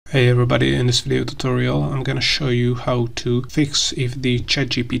Hey everybody, in this video tutorial I'm going to show you how to fix if the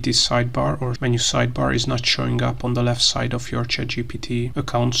ChatGPT sidebar or menu sidebar is not showing up on the left side of your ChatGPT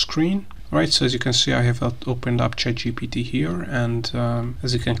account screen. Right, so as you can see I have opened up ChatGPT here, and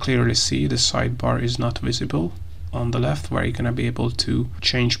as you can clearly see the sidebar is not visible on the left, where you're going to be able to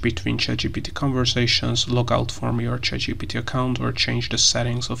change between ChatGPT conversations, log out from your ChatGPT account, or change the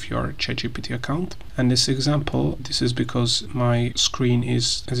settings of your ChatGPT account. And this example, this is because my screen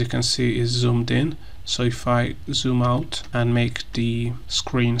is, as you can see, is zoomed in. So if I zoom out and make the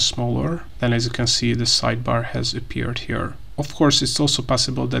screen smaller, then as you can see the sidebar has appeared here. Of course, it's also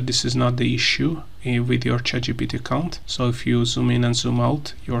possible that this is not the issue with your ChatGPT account. So if you zoom in and zoom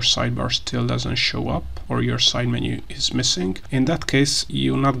out, your sidebar still doesn't show up, or your side menu is missing. In that case,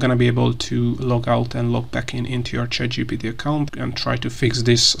 you're not going to be able to log out and log back into your ChatGPT account and try to fix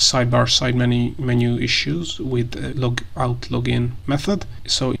this sidebar side menu issues with log out login method.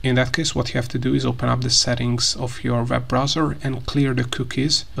 So in that case, what you have to do is open up the settings of your web browser and clear the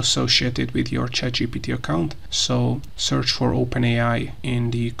cookies associated with your ChatGPT account. So search for OpenAI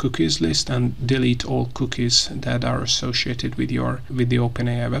in the cookies list and delete all cookies that are associated with the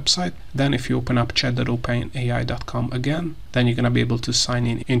OpenAI website. Then if you open up chat.openai.com again, then you're going to be able to sign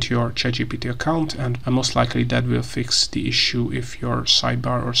in into your ChatGPT account, and most likely that will fix the issue if your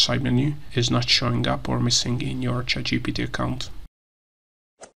sidebar or side menu is not showing up or missing in your ChatGPT account.